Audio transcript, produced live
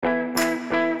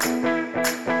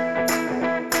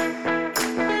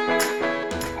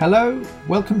Hello,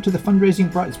 welcome to the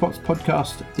Fundraising Bright Spots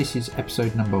podcast. This is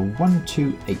episode number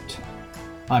 128.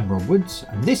 I'm Rob Woods,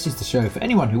 and this is the show for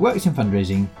anyone who works in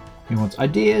fundraising, who wants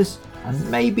ideas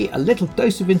and maybe a little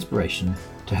dose of inspiration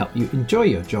to help you enjoy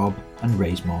your job and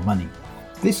raise more money.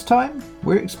 This time,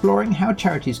 we're exploring how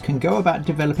charities can go about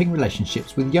developing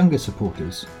relationships with younger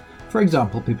supporters. For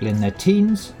example, people in their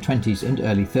teens, 20s and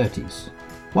early 30s.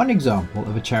 One example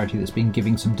of a charity that's been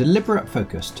giving some deliberate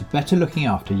focus to better looking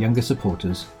after younger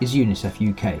supporters is UNICEF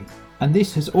UK, and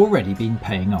this has already been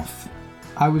paying off.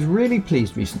 I was really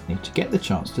pleased recently to get the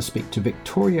chance to speak to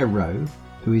Victoria Rowe,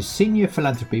 who is Senior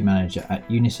Philanthropy Manager at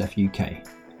UNICEF UK.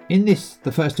 In this,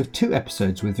 the first of two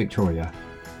episodes with Victoria,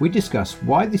 we discuss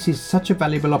why this is such a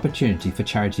valuable opportunity for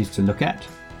charities to look at,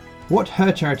 what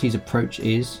her charity's approach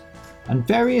is, and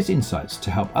various insights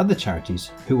to help other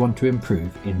charities who want to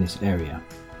improve in this area.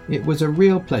 It was a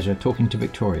real pleasure talking to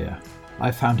Victoria.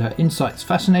 I found her insights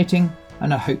fascinating,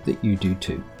 and I hope that you do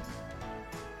too.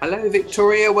 Hello,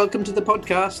 Victoria. Welcome to the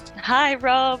podcast. Hi,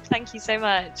 Rob. Thank you so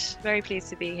much. Very pleased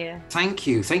to be here. Thank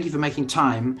you. Thank you for making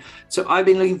time. So I've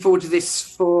been looking forward to this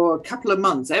for a couple of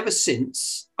months, ever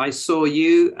since I saw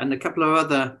you and a couple of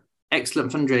other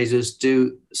excellent fundraisers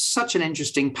do such an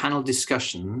interesting panel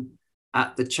discussion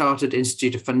at the Chartered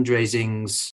Institute of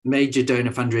Fundraising's Major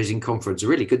Donor Fundraising Conference, a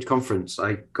really good conference.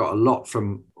 I got a lot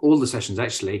from all the sessions,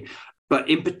 actually. But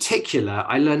in particular,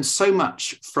 I learned so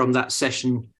much from that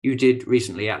session you did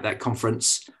recently at that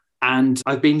conference. And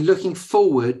I've been looking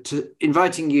forward to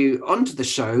inviting you onto the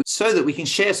show so that we can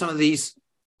share some of these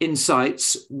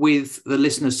insights with the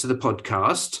listeners to the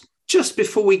podcast. Just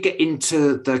before we get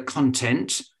into the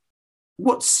content,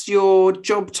 what's your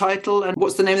job title and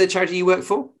what's the name of the charity you work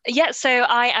for? Yeah, so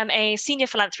I am a Senior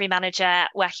Philanthropy Manager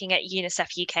working at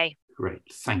UNICEF UK. Great,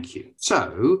 thank you.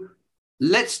 So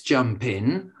let's jump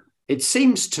in. It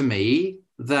seems to me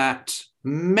that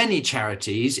many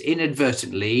charities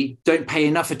inadvertently don't pay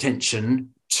enough attention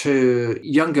to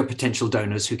younger potential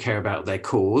donors who care about their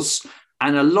cause.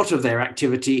 And a lot of their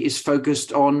activity is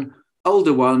focused on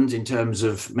older ones in terms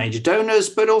of major donors,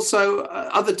 but also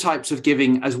other types of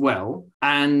giving as well.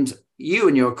 And you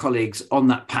and your colleagues on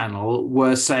that panel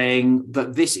were saying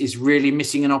that this is really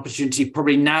missing an opportunity,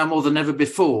 probably now more than ever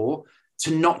before, to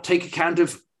not take account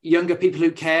of younger people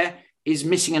who care is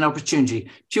missing an opportunity.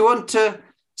 Do you want to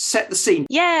set the scene?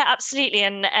 Yeah, absolutely.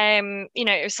 And,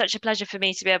 it was such a pleasure for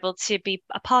me to be able to be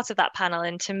a part of that panel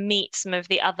and to meet some of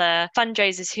the other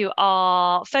fundraisers who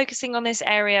are focusing on this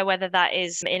area, whether that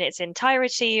is in its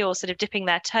entirety or sort of dipping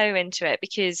their toe into it,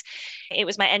 because it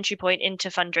was my entry point into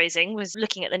fundraising, was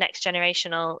looking at the next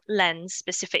generational lens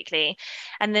specifically.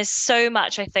 And there's so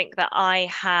much, I think, that I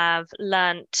have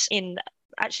learnt in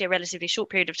actually a relatively short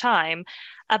period of time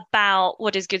about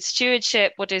what is good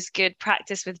stewardship, what is good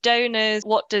practice with donors,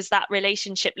 what does that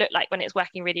relationship look like when it's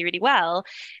working really, really well,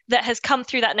 that has come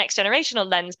through that next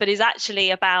generational lens, but is actually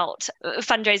about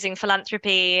fundraising,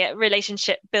 philanthropy,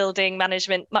 relationship building,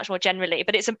 management, much more generally.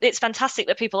 But it's fantastic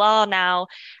that people are now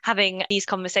having these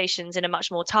conversations in a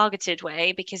much more targeted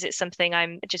way, because it's something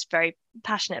I'm just very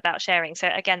passionate about sharing. So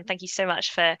again, thank you so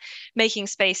much for making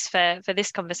space for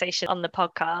this conversation on the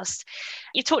podcast.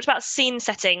 You talked about scene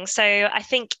setting. So I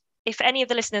think if any of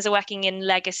the listeners are working in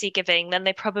legacy giving, then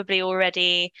they probably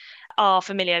already are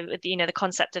familiar with, the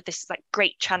concept of this like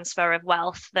great transfer of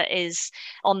wealth that is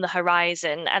on the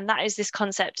horizon. And that is this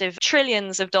concept of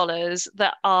trillions of dollars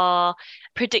that are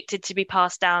predicted to be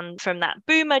passed down from that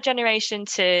boomer generation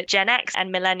to Gen X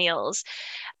and millennials.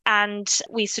 And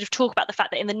we sort of talk about the fact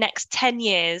that in the next 10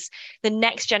 years, the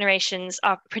next generations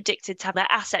are predicted to have their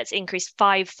assets increase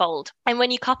 5-fold. And when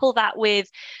you couple that with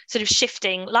sort of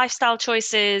shifting lifestyle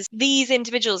choices, these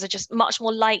individuals are just much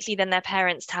more likely than their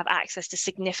parents to have access to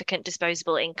significant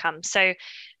disposable income. So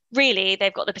really,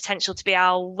 they've got the potential to be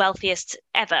our wealthiest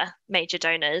ever major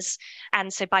donors.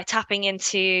 And so by tapping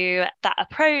into that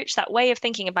approach, that way of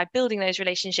thinking, and by building those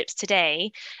relationships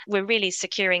today, we're really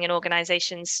securing an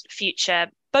organization's future,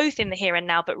 both in the here and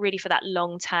now, but really for that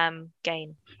long-term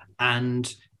gain.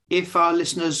 And if our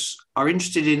listeners are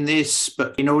interested in this,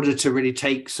 but in order to really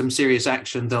take some serious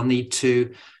action, they'll need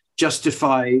to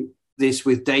justify this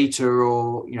with data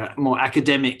or more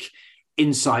academic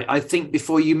insight. I think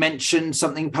before you mentioned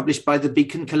something published by the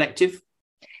Beacon Collective.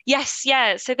 Yes,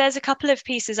 yeah. So there's a couple of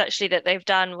pieces actually that they've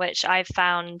done which I've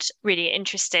found really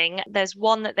interesting. There's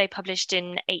one that they published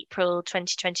in April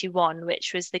 2021,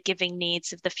 which was the giving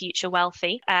needs of the future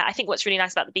wealthy. I think what's really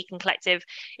nice about the Beacon Collective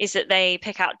is that they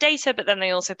pick out data, but then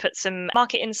they also put some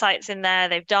market insights in there.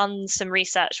 They've done some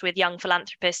research with young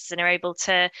philanthropists and are able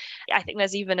to, I think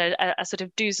there's even a sort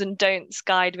of do's and don'ts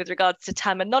guide with regards to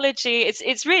terminology.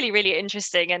 It's really, really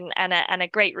interesting and a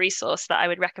great resource that I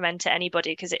would recommend to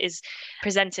anybody because it is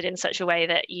presented in such a way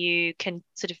that you can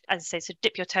sort of, as I say, sort of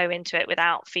dip your toe into it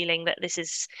without feeling that this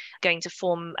is going to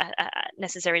form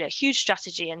necessarily a huge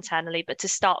strategy internally, but to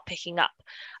start picking up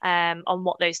on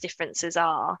what those differences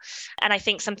are. And I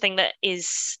think something that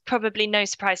is probably no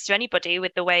surprise to anybody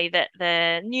with the way that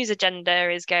the news agenda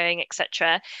is going,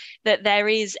 etc., that there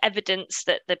is evidence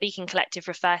that the Beacon Collective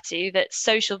refer to that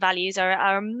social values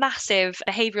are a massive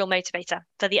behavioural motivator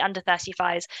for the under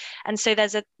 35s. And so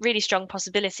there's a really strong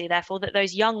possibility, therefore, that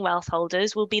those young wealth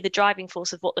holders will be the driving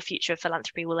force of what the future of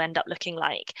philanthropy will end up looking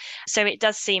like. So it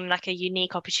does seem like a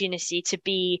unique opportunity to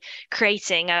be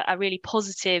creating a really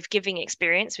positive giving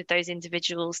experience with those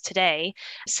individuals today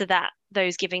so that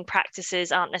those giving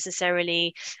practices aren't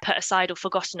necessarily put aside or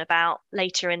forgotten about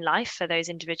later in life for those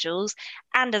individuals.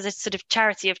 And as a sort of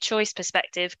charity of choice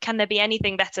perspective, can there be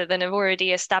anything better than have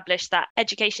already established that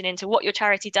education into what your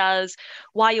charity does,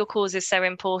 why your cause is so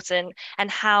important,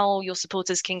 and how your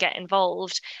supporters can get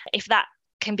involved? If that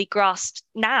can be grasped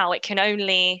now, it can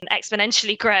only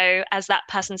exponentially grow as that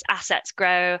person's assets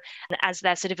grow and as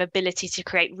their sort of ability to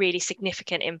create really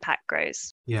significant impact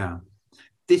grows. Yeah.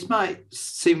 This might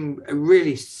seem a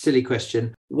really silly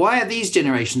question. Why are these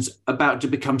generations about to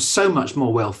become so much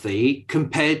more wealthy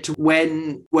compared to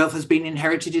when wealth has been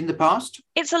inherited in the past?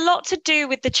 It's a lot to do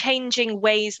with the changing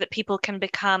ways that people can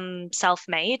become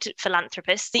self-made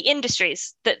philanthropists, the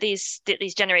industries that these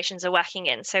generations are working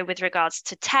in. So with regards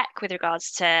to tech, with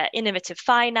regards to innovative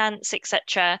finance,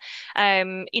 etc.,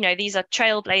 these are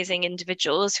trailblazing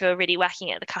individuals who are really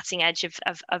working at the cutting edge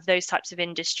of those types of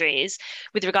industries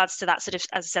with regards to that sort of,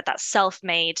 as I said, that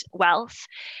self-made wealth.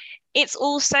 It's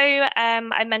also,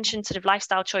 I mentioned sort of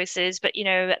lifestyle choices, but,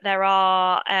 there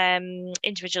are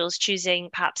individuals choosing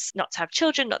perhaps not to have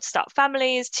children, not to start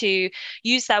families, to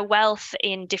use their wealth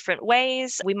in different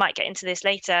ways. We might get into this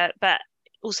later, but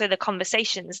also the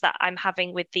conversations that I'm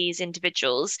having with these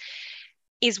individuals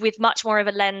is with much more of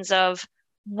a lens of,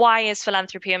 why is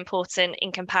philanthropy important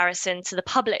in comparison to the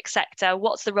public sector?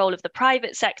 What's the role of the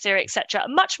private sector, etc.?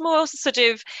 Much more sort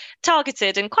of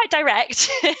targeted and quite direct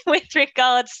with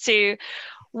regards to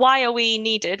why are we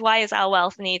needed? Why is our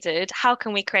wealth needed? How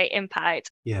can we create impact?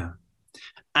 Yeah.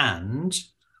 And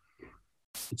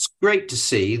it's great to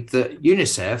see that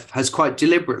UNICEF has quite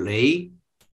deliberately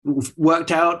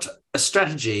worked out a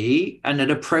strategy and an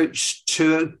approach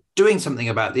to doing something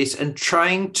about this and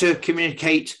trying to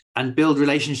communicate and build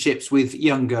relationships with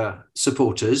younger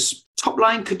supporters. Top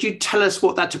line, could you tell us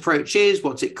what that approach is?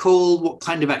 What's it called? What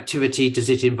kind of activity does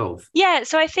it involve? Yeah,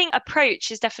 so I think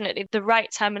approach is definitely the right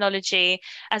terminology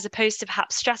as opposed to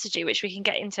perhaps strategy, which we can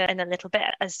get into in a little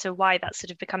bit as to why that's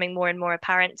sort of becoming more and more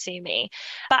apparent to me.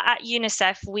 But at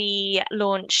UNICEF, we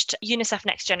launched UNICEF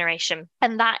Next Generation,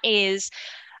 and that is,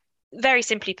 very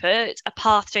simply put, a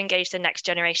path to engage the next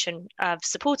generation of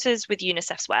supporters with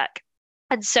UNICEF's work.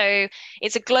 And so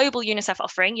it's a global UNICEF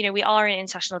offering. We are an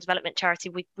international development charity.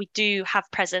 We do have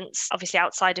presence, obviously,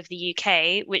 outside of the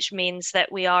UK, which means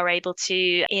that we are able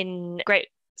to, in great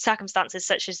circumstances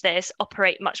such as this,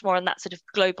 operate much more on that sort of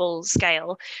global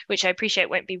scale, which I appreciate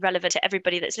won't be relevant to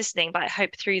everybody that's listening, but I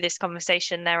hope through this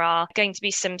conversation there are going to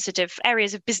be some sort of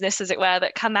areas of business, as it were,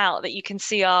 that come out that you can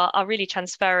see are really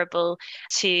transferable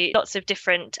to lots of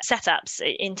different setups,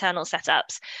 internal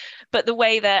setups. But the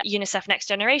way that UNICEF Next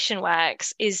Generation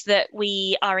works is that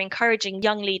we are encouraging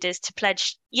young leaders to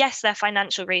pledge, yes, their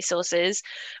financial resources,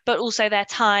 but also their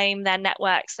time, their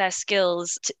networks, their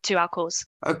skills to our cause.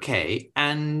 Okay.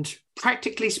 And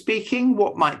practically speaking,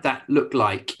 what might that look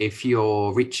like if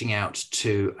you're reaching out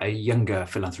to a younger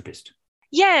philanthropist?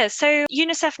 Yeah, so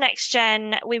UNICEF Next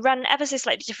Gen, we run ever so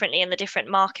slightly differently in the different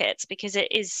markets because it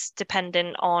is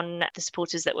dependent on the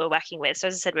supporters that we're working with. So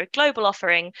as I said, we're a global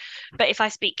offering, but if I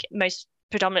speak most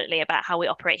predominantly about how we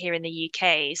operate here in the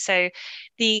UK. So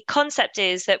the concept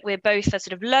is that we're both a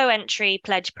sort of low entry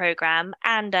pledge program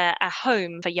and a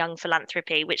home for young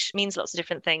philanthropy, which means lots of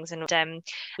different things. And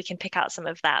we can pick out some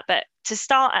of that. But to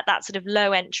start at that sort of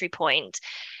low entry point,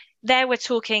 there we're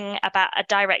talking about a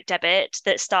direct debit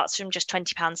that starts from just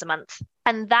 £20 a month.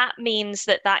 And that means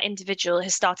that that individual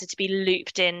has started to be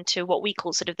looped into what we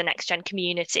call sort of the next gen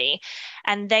community.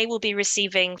 And they will be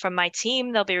receiving from my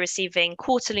team, they'll be receiving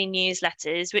quarterly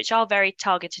newsletters, which are very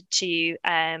targeted to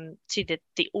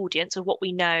the audience of what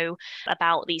we know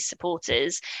about these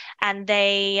supporters. And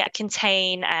they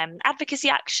contain advocacy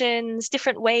actions,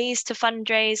 different ways to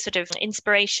fundraise, sort of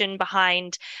inspiration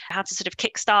behind how to sort of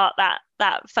kickstart that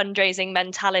fundraising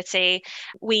mentality.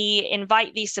 We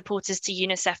invite these supporters to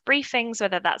UNICEF briefings,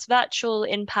 whether that's virtual,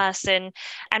 in person,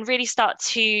 and really start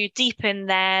to deepen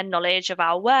their knowledge of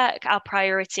our work, our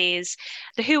priorities,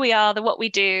 the who we are, the what we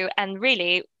do, and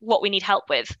really what we need help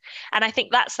with. And I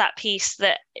think that's that piece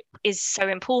that is so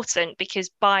important, because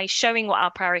by showing what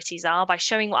our priorities are, by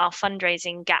showing what our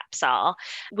fundraising gaps are,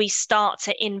 we start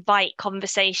to invite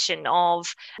conversation of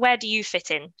where do you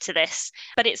fit into this?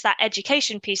 But it's that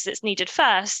education piece that's needed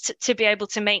first to be able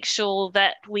to make sure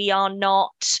that we are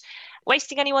not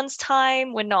wasting anyone's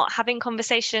time. We're not having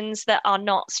conversations that are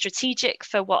not strategic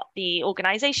for what the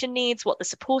organization needs, what the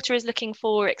supporter is looking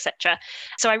for, etc.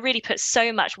 So I really put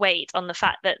so much weight on the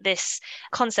fact that this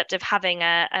concept of having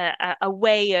a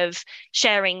way of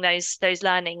sharing those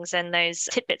learnings and those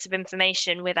tidbits of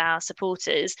information with our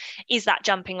supporters is that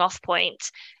jumping off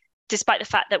point. Despite the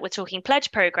fact that we're talking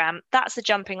pledge program, that's the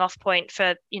jumping off point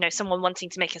for, someone wanting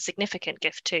to make a significant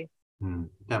gift too.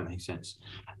 That makes sense.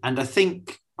 And I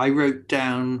think I wrote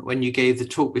down when you gave the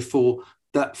talk before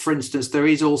that, for instance, there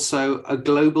is also a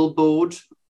global board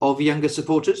of younger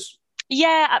supporters.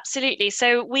 Yeah, absolutely.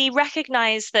 So we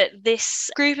recognize that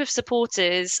this group of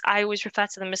supporters, I always refer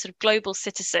to them as sort of global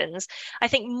citizens, I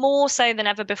think more so than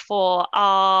ever before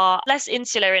are less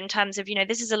insular in terms of,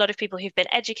 this is a lot of people who've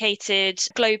been educated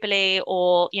globally,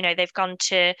 or, they've gone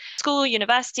to school,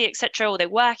 university, etc., or they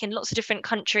work in lots of different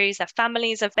countries. Their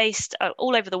families are based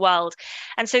all over the world.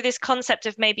 And so this concept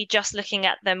of maybe just looking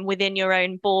at them within your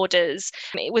own borders,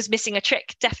 it was missing a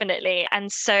trick, definitely.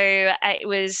 And so it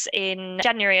was in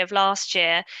January of last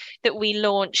year that we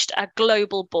launched a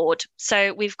global board.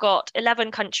 So we've got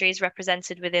 11 countries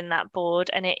represented within that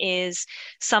board, and it is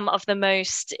some of the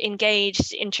most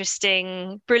engaged,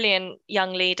 interesting, brilliant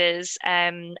young leaders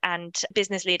and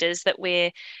business leaders that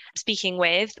we're speaking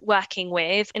with, working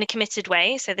with in a committed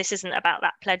way. So this isn't about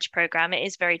that pledge program. It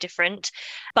is very different,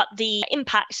 but the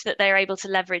impact that they're able to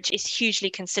leverage is hugely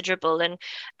considerable. And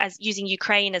as using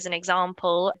Ukraine as an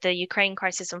example, the Ukraine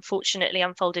crisis unfortunately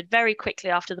unfolded very quickly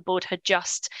after the board had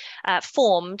just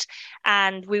formed,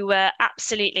 and we were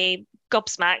absolutely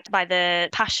gobsmacked by the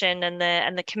passion and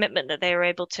the commitment that they were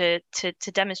able to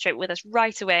demonstrate with us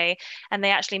right away. And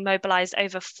they actually mobilized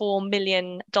over $4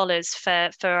 million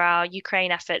for our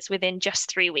Ukraine efforts within just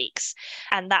 3 weeks.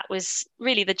 And that was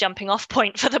really the jumping off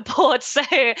point for the board. So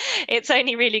it's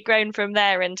only really grown from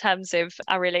there in terms of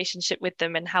our relationship with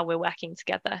them and how we're working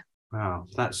together. Wow,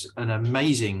 that's an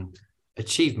amazing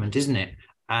achievement, isn't it?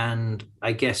 And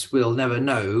I guess we'll never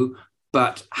know,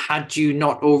 but had you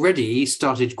not already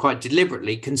started quite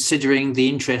deliberately considering the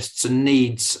interests and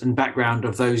needs and background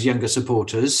of those younger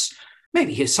supporters,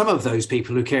 maybe some of those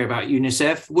people who care about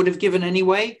UNICEF would have given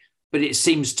anyway. But it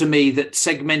seems to me that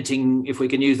segmenting, if we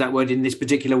can use that word in this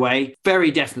particular way,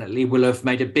 very definitely will have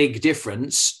made a big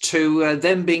difference to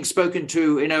them being spoken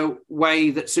to in a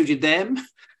way that suited them,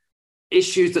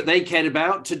 issues that they cared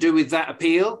about to do with that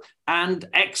appeal, and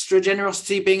extra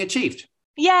generosity being achieved.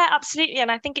 Yeah, absolutely. And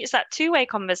I think it's that two-way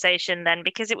conversation then,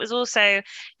 because it was also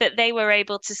that they were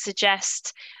able to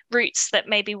suggest routes that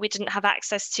maybe we didn't have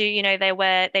access to.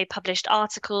 They published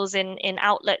articles in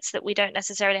outlets that we don't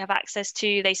necessarily have access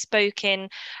to. They spoke in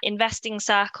investing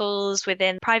circles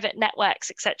within private networks,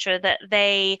 etc., that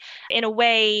they in a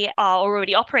way are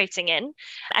already operating in,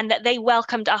 and that they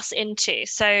welcomed us into.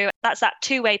 So that's that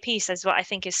two-way piece is what I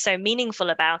think is so meaningful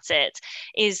about it,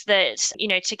 is that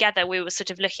together we were sort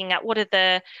of looking at what are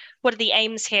the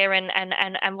aims here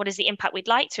and what is the impact we'd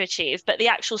like to achieve, but the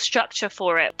actual structure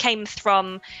for it came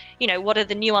from what are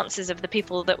the nuances of the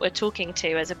people that we're talking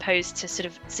to, as opposed to sort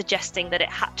of suggesting that it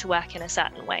had to work in a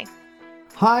certain way.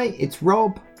 Hi, it's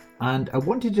Rob, and I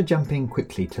wanted to jump in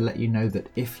quickly to let you know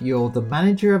that if you're the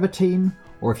manager of a team,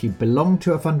 or if you belong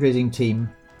to a fundraising team,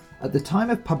 at the time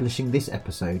of publishing this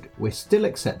episode, we're still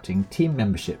accepting team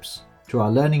memberships to our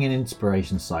learning and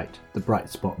inspiration site, the Bright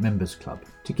Spot Members Club.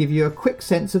 To give you a quick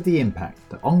sense of the impact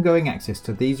that ongoing access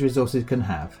to these resources can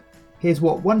have, here's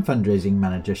what one fundraising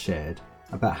manager shared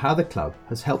about how the club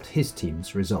has helped his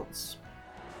team's results.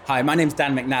 Hi, my name's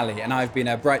Dan McNally, and I've been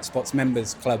a Bright Spots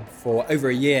Members Club for over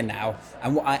a year now.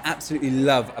 And what I absolutely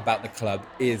love about the club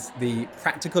is the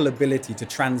practical ability to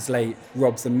translate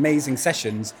Rob's amazing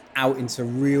sessions out into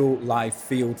real life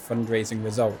field fundraising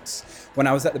results. When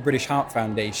I was at the British Heart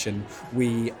Foundation,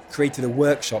 we created a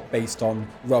workshop based on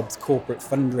Rob's corporate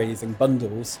fundraising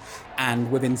bundles,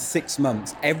 and within 6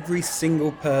 months, every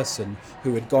single person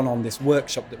who had gone on this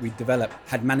workshop that we developed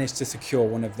had managed to secure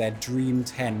one of their Dream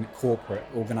 10 corporate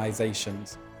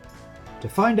organisations. To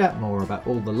find out more about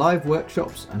all the live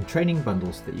workshops and training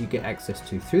bundles that you get access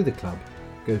to through the club,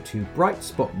 go to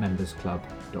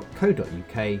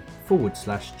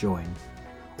brightspotmembersclub.co.uk/join.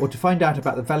 Or to find out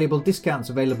about the valuable discounts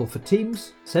available for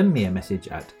teams, send me a message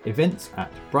at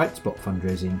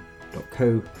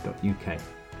events@brightspotfundraising.co.uk.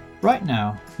 Right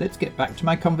now, let's get back to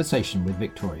my conversation with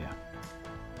Victoria.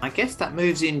 I guess that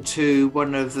moves into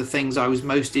one of the things I was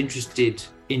most interested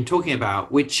in talking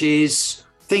about, which is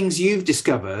things you've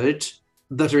discovered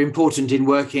that are important in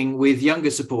working with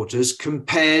younger supporters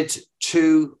compared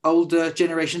to older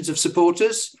generations of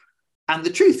supporters. And the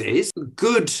truth is,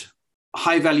 good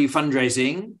high-value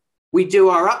fundraising, we do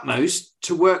our utmost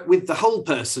to work with the whole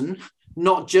person,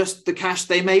 not just the cash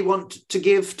they may want to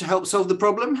give to help solve the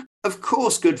problem. Of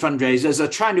course, good fundraisers are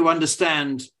trying to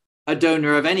understand a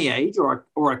donor of any age or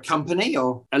a company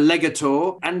or a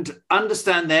legator and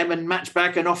understand them and match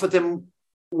back and offer them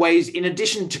ways in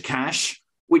addition to cash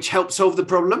which help solve the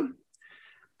problem.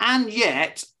 And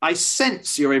yet, I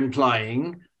sense you're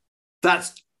implying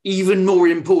that's even more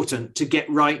important to get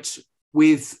right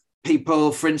with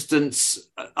people, for instance,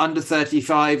 under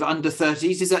 35, under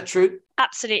 30s. Is that true?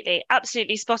 Absolutely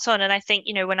spot on. And I think,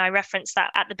 when I referenced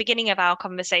that at the beginning of our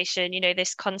conversation,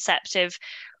 this concept of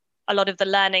a lot of the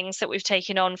learnings that we've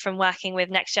taken on from working with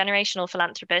next generational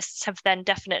philanthropists have then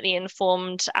definitely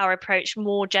informed our approach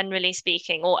more generally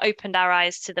speaking, or opened our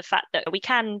eyes to the fact that we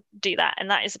can do that. And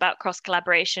that is about cross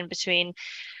collaboration between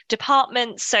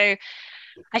departments. So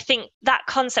I think that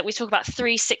concept, we talk about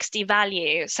 360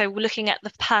 value. So we're looking at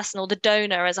the personal, the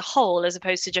donor as a whole, as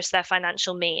opposed to just their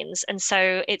financial means. And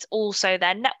so it's also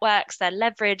their networks, their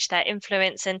leverage, their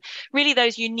influence, and really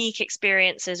those unique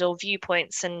experiences or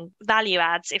viewpoints and value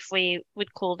adds, if we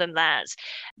would call them that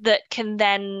can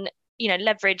then,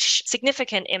 leverage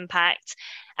significant impact.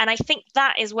 And I think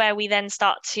that is where we then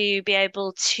start to be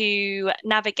able to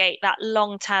navigate that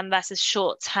long-term versus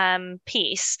short-term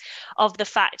piece of the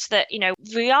fact that,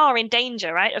 we are in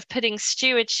danger, right, of putting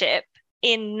stewardship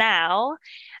in now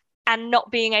and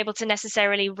not being able to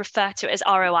necessarily refer to it as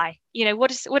ROI.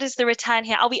 What is the return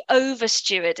here? Are we over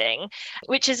stewarding?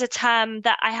 Which is a term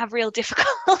that I have real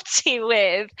difficulty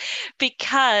with,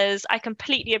 because I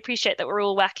completely appreciate that we're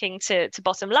all working to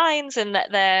bottom lines, and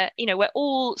that we're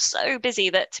all so busy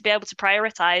that to be able to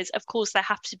prioritize, of course, there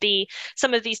have to be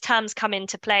some of these terms come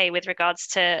into play with regards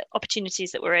to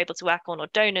opportunities that we're able to work on, or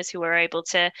donors who we're able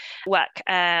to work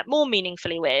more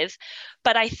meaningfully with.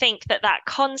 But I think that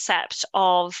concept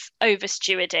of over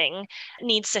stewarding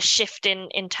needs a shift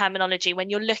in terminology when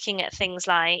you're looking at things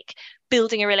like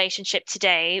building a relationship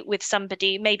today with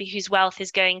somebody maybe whose wealth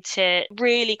is going to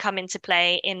really come into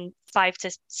play in 5 to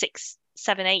 6,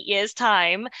 7, 8 years'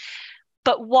 time.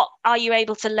 But what are you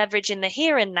able to leverage in the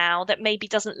here and now that maybe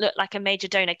doesn't look like a major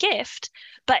donor gift,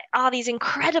 but are these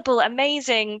incredible,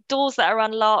 amazing doors that are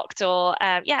unlocked, or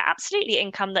absolutely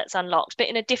income that's unlocked, but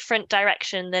in a different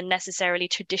direction than necessarily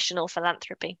traditional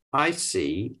philanthropy. I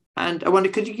see. And I wonder,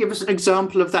 could you give us an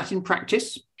example of that in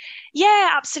practice? Yeah,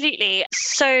 absolutely.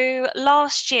 So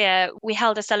last year we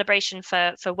held a celebration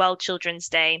for World Children's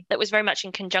Day that was very much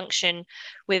in conjunction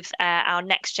with our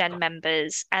Next Gen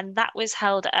members, and that was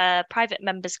held at a private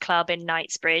members club in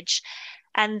Knightsbridge.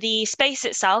 And the space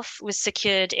itself was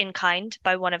secured in kind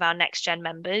by one of our Next Gen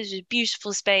members. It was a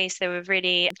beautiful space. They were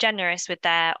really generous with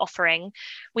their offering.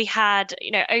 We had,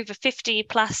 over 50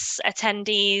 plus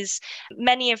attendees,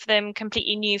 many of them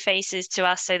completely new faces to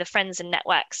us. So the friends and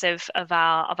networks of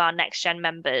our Next Gen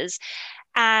members.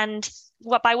 And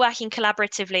by working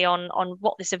collaboratively on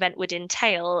what this event would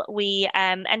entail, we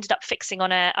ended up fixing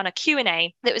on a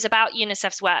Q&A that was about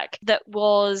UNICEF's work, that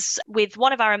was with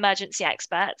one of our emergency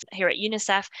experts here at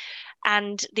UNICEF,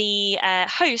 and the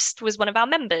host was one of our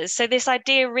members. So this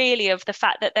idea really of the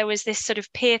fact that there was this sort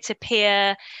of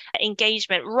peer-to-peer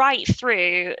engagement right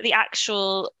through the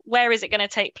actual, where is it going to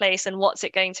take place and what's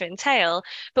it going to entail,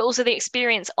 but also the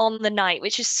experience on the night,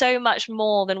 which is so much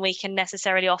more than we can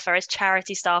necessarily offer as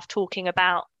charity staff talking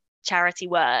about charity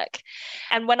work.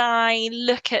 And when I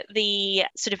look at the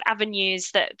sort of avenues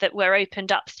that were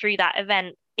opened up through that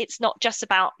event, it's not just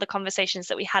about the conversations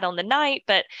that we had on the night,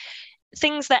 but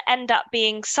things that end up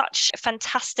being such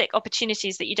fantastic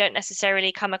opportunities that you don't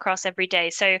necessarily come across every day.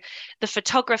 So the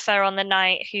photographer on the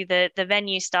night who the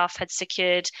venue staff had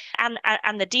secured and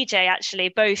the DJ actually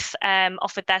both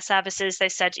offered their services. They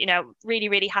said, really,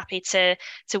 really happy to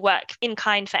work in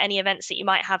kind for any events that you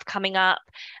might have coming up.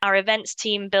 Our events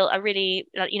team built a really,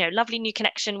 lovely new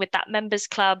connection with that members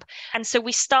club. And so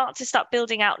we start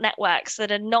building out networks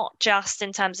that are not just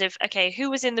in terms of, okay, who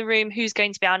was in the room, who's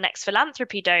going to be our next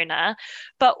philanthropy donor,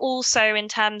 but also in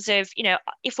terms of,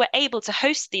 if we're able to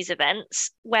host these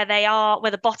events where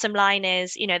the bottom line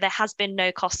is, there has been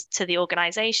no cost to the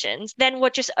organizations, then we're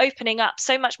just opening up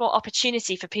so much more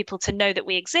opportunity for people to know that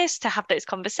we exist, to have those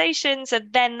conversations.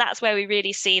 And then that's where we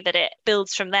really see that it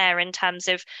builds from there in terms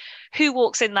of who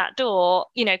walks in that door,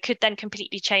 could then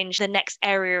completely change the next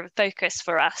area of focus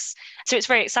for us. So it's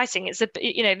very exciting. It's the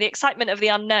excitement of the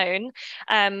unknown.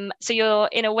 So you're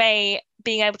in a way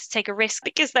being able to take a risk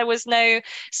because there was no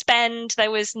spend,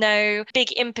 there was no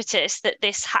big impetus that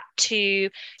this had to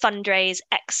fundraise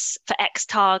X for X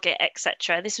target,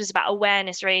 etc. This was about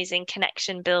awareness raising,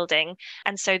 connection building,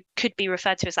 and so could be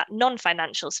referred to as that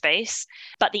non-financial space,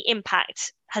 but the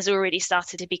impact has already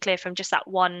started to be clear from just that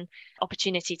one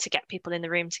opportunity to get people in the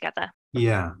room together.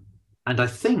 Yeah. And I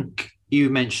think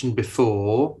you mentioned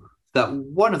before that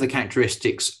one of the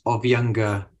characteristics of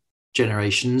younger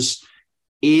generations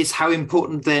is how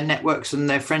important their networks and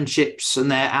their friendships and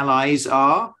their allies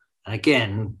are. And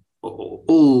again,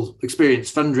 all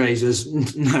experienced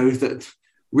fundraisers know that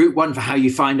route one for how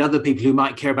you find other people who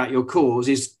might care about your cause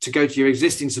is to go to your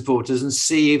existing supporters and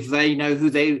see if they know who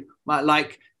they might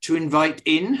like to invite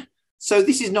in. So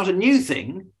this is not a new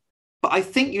thing, but I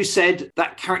think you said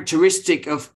that characteristic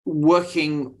of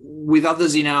working with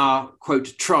others in our,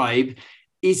 quote, tribe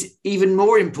is even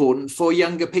more important for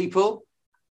younger people.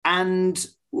 And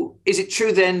is it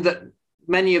true then that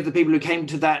many of the people who came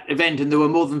to that event, and there were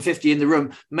more than 50 in the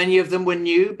room, many of them were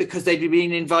new because they'd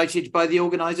been invited by the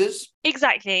organisers?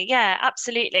 Exactly. Yeah,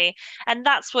 absolutely. And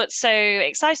that's what's so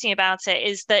exciting about it,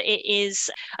 is that it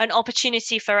is an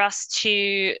opportunity for us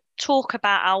to talk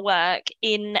about our work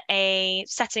in a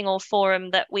setting or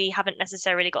forum that we haven't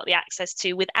necessarily got the access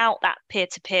to without that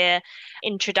peer-to-peer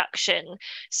introduction.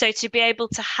 So to be able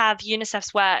to have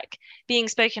UNICEF's work being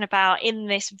spoken about in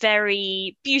this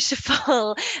very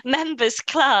beautiful members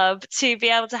club, to be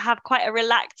able to have quite a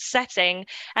relaxed setting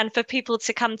and for people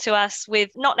to come to us with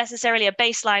not necessarily a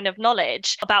baseline of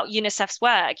knowledge about UNICEF's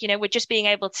work, we're just being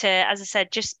able to, as I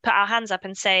said, just put our hands up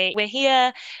and say, we're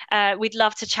here, we'd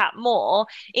love to chat more.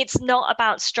 It's not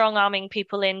about strong arming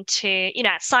people into,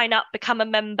 sign up, become a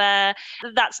member.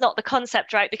 That's not the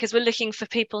concept, right? Because we're looking for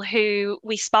people who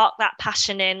we spark that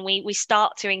passion in, we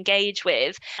start to engage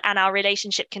with, and our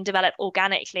relationship can develop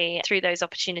organically through those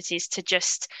opportunities to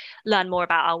just learn more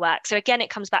about our work. So again, it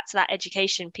comes back to that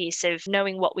education piece of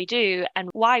knowing what we do and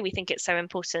why we think it's so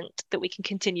important that we can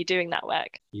continue doing that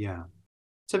work. Yeah.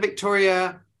 So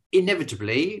Victoria,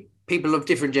 inevitably, people of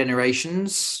different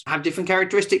generations have different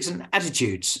characteristics and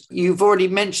attitudes. You've already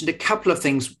mentioned a couple of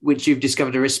things which you've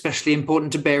discovered are especially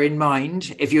important to bear in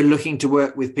mind if you're looking to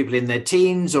work with people in their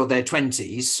teens or their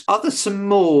 20s. Are there some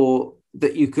more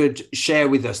that you could share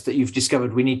with us that you've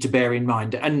discovered we need to bear in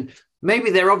mind? And maybe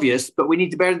they're obvious, but we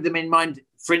need to bear them in mind,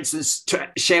 for instance, to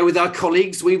share with our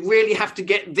colleagues. We really have to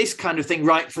get this kind of thing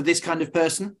right for this kind of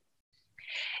person.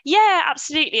 Yeah,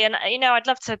 absolutely. And, I'd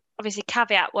love to obviously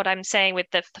caveat what I'm saying with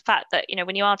the fact that,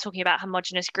 when you are talking about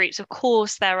homogenous groups, of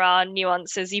course, there are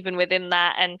nuances even within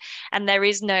that. And there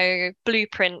is no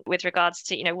blueprint with regards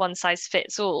to, one size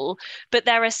fits all. But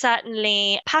there are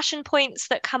certainly passion points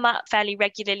that come up fairly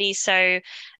regularly. So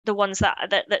the ones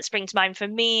that spring to mind for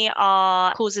me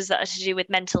are causes that are to do with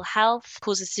mental health,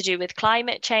 causes to do with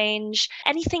climate change,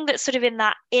 anything that's sort of in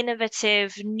that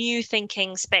innovative, new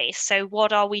thinking space. So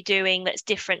what are we doing that's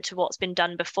different to what's been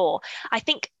done before? I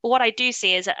think what I do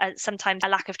see is sometimes a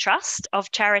lack of trust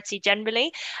of charity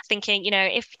generally, thinking,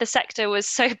 if the sector was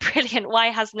so brilliant, why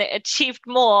hasn't it achieved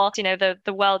more?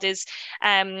 The world is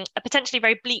a potentially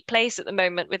very bleak place at the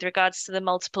moment with regards to the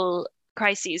multiple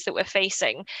crises that we're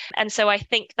facing. And so I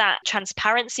think that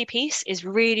transparency piece is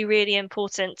really, really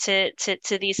important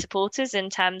to these supporters in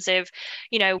terms of,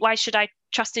 why should I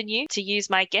trust in you to use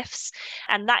my gifts.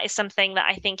 And that is something that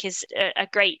I think is a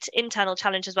great internal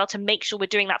challenge as well, to make sure we're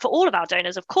doing that for all of our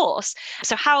donors, of course.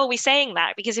 So how are we saying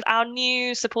that? Because if our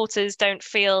new supporters don't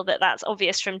feel that that's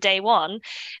obvious from day one,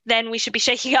 then we should be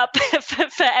shaking up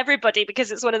for everybody,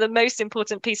 because it's one of the most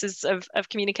important pieces of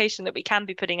communication that we can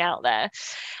be putting out there.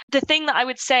 The thing that I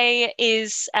would say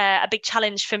is a big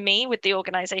challenge for me with the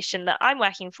organisation that I'm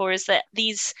working for is that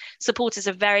these supporters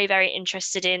are very, very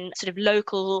interested in sort of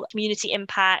local community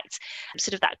impact,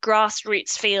 sort of that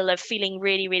grassroots feel of feeling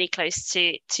really, really close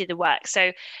to the work.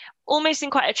 So almost in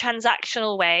quite a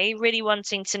transactional way, really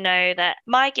wanting to know that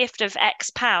my gift of X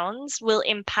pounds will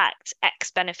impact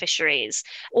X beneficiaries,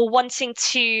 or wanting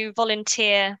to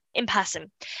volunteer in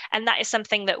person. And that is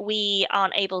something that we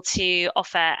aren't able to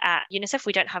offer at UNICEF.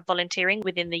 We don't have volunteering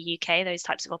within the UK, those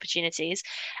types of opportunities.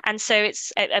 And so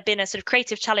it's been a sort of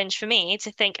creative challenge for me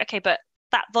to think, okay, but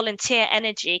that volunteer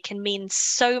energy can mean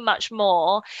so much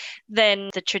more than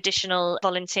the traditional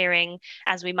volunteering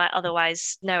as we might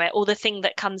otherwise know it, or the thing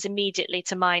that comes immediately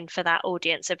to mind for that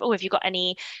audience of, oh, have you got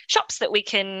any shops that we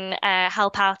can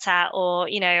help out at, or,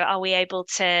 you know, are we able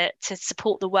to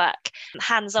support the work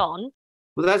hands-on?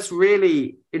 Well, that's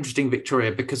really interesting,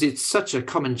 Victoria, because it's such a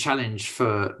common challenge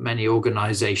for many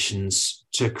organisations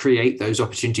to create those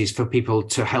opportunities for people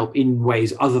to help in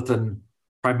ways other than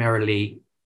primarily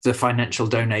the financial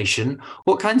donation.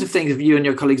 What kinds of things have you and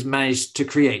your colleagues managed to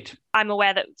create? I'm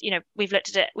aware that, you know, we've looked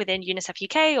at it within UNICEF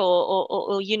UK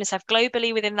or UNICEF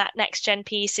globally within that next gen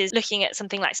piece, is looking at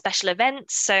something like special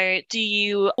events. So do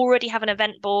you already have an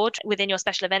event board within your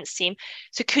special events team?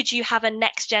 So could you have a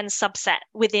next gen subset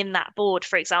within that board,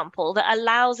 for example, that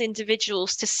allows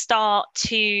individuals to start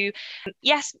to,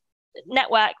 yes,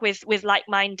 network with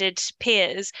like-minded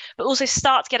peers, but also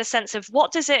start to get a sense of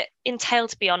what does it entail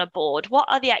to be on a board? What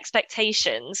are the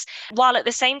expectations? While at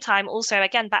the same time, also,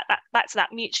 again, back to that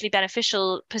mutually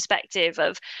beneficial perspective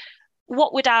of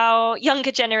what would our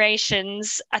younger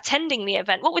generations attending the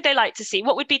event, what would they like to see?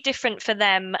 What would be different for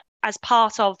them as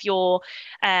part of your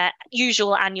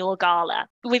usual annual gala?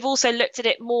 We've also looked at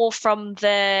it more from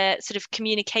the sort of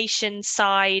communication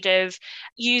side of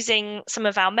using some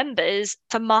of our members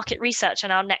for market research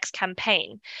on our next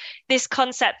campaign. This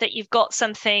concept that you've got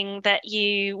something that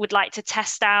you would like to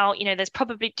test out, you know, there's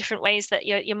probably different ways that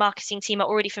your marketing team are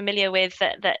already familiar with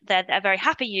that they're very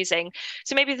happy using.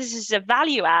 So maybe this is a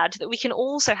value add that we can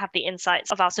also have the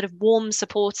insights of our sort of warm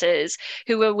supporters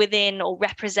who are within or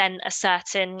represent a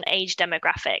certain age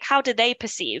demographic. How do they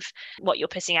perceive what you're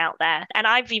putting out there? And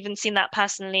I've even seen that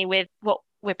personally with what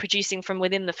we're producing from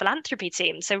within the philanthropy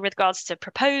team. So with regards to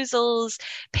proposals,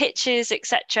 pitches,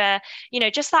 etc., you know,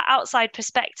 just that outside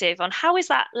perspective on how is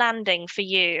that landing for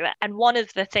you? And one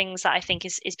of the things that I think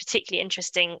is particularly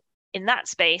interesting in that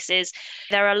space is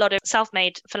there are a lot of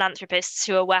self-made philanthropists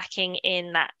who are working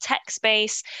in that tech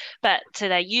space, but so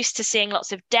they're used to seeing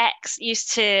lots of decks,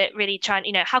 used to really trying,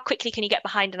 you know, how quickly can you get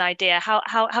behind an idea?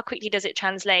 How quickly does it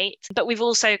translate? But we've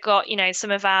also got, you know,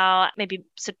 some of our maybe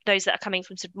those that are coming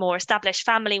from sort of more established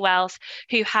family wealth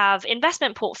who have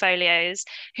investment portfolios,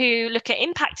 who look at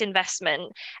impact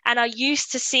investment and are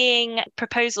used to seeing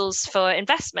proposals for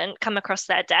investment come across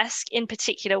their desk in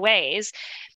particular ways.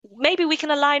 Maybe we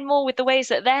can align more with the ways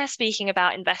that they're speaking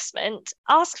about investment,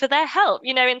 ask for their help,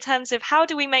 you know, in terms of how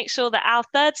do we make sure that our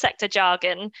third sector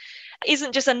jargon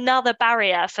isn't just another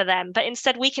barrier for them, but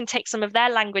instead we can take some of their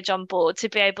language on board to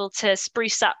be able to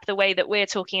spruce up the way that we're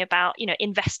talking about, you know,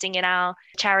 investing in our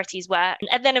charities work.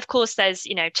 And then, of course, there's,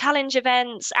 you know, challenge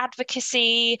events,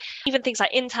 advocacy, even things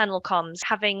like internal comms.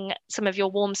 Having some of your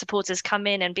warm supporters come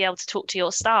in and be able to talk to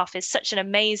your staff is such an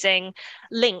amazing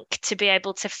link to be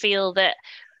able to feel that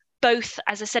both,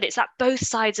 as I said, it's at both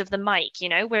sides of the mic, you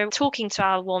know, we're talking to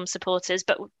our warm supporters,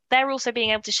 but they're also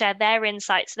being able to share their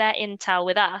insights, their intel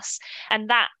with us. And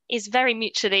that is very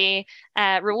mutually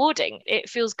rewarding. It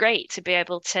feels great to be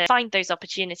able to find those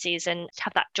opportunities and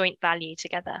have that joint value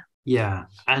together. Yeah.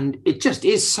 And it just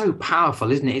is so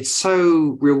powerful, isn't it? It's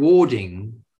so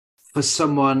rewarding for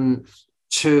someone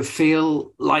to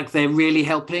feel like they're really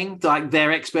helping, like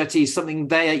their expertise, something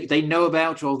they know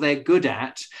about or they're good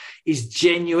at, is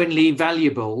genuinely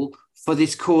valuable for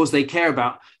this cause they care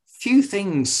about. Few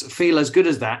things feel as good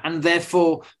as that. And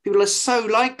therefore, people are so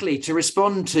likely to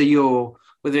respond to your,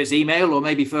 whether it's email or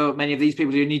maybe for many of these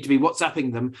people who need to be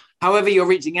WhatsApping them, however you're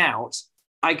reaching out,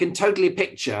 I can totally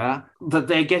picture that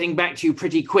they're getting back to you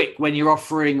pretty quick when you're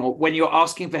offering or when you're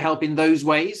asking for help in those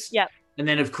ways. Yeah. And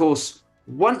then, of course,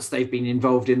 once they've been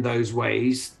involved in those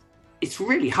ways, it's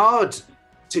really hard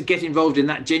to get involved in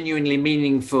that genuinely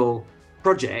meaningful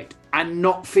project and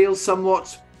not feel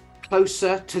somewhat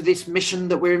closer to this mission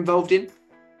that we're involved in.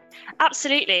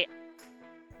 Absolutely.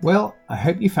 Well, I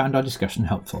hope you found our discussion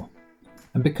helpful.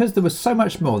 And because there was so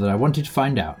much more that I wanted to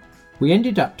find out, we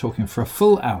ended up talking for a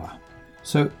full hour.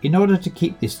 So in order to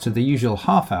keep this to the usual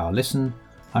half-hour listen,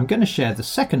 I'm going to share the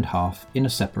second half in a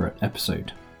separate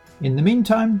episode. In the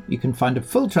meantime, you can find a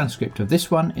full transcript of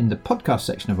this one in the podcast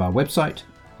section of our website,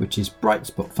 which is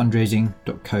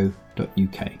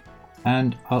brightspotfundraising.co.uk.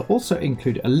 And I'll also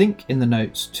include a link in the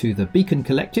notes to the Beacon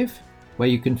Collective, where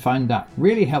you can find that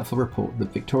really helpful report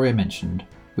that Victoria mentioned,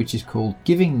 which is called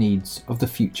Giving Needs of the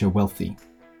Future Wealthy.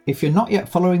 If you're not yet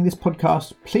following this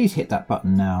podcast, please hit that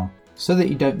button now so that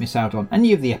you don't miss out on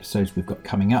any of the episodes we've got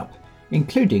coming up,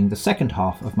 including the second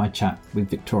half of my chat with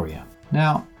Victoria.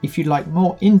 Now, if you'd like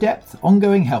more in-depth,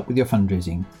 ongoing help with your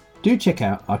fundraising, do check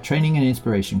out our training and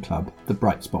inspiration club, the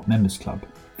Bright Spot Members Club.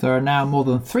 There are now more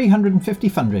than 350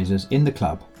 fundraisers in the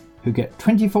club who get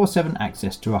 24/7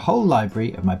 access to a whole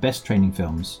library of my best training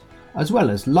films, as well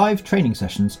as live training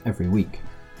sessions every week.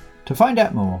 To find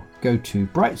out more, go to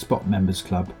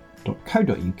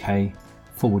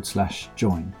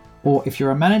brightspotmembersclub.co.uk/join. Or if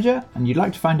you're a manager and you'd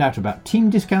like to find out about team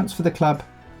discounts for the club,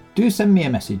 do send me a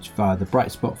message via the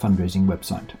Bright Spot fundraising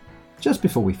website. Just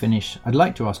before we finish, I'd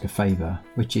like to ask a favour,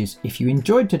 which is if you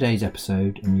enjoyed today's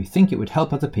episode and you think it would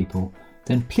help other people,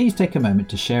 then please take a moment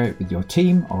to share it with your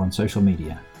team or on social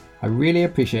media. I really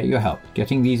appreciate your help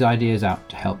getting these ideas out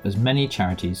to help as many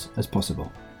charities as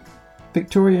possible.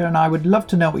 Victoria and I would love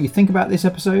to know what you think about this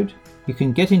episode. You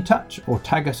can get in touch or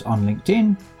tag us on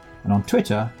LinkedIn, and on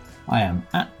Twitter, I am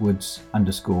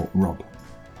 @woods_Rob.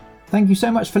 Thank you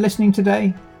so much for listening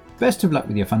today. Best of luck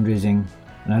with your fundraising,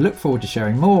 and I look forward to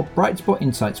sharing more Bright Spot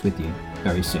insights with you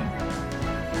very soon.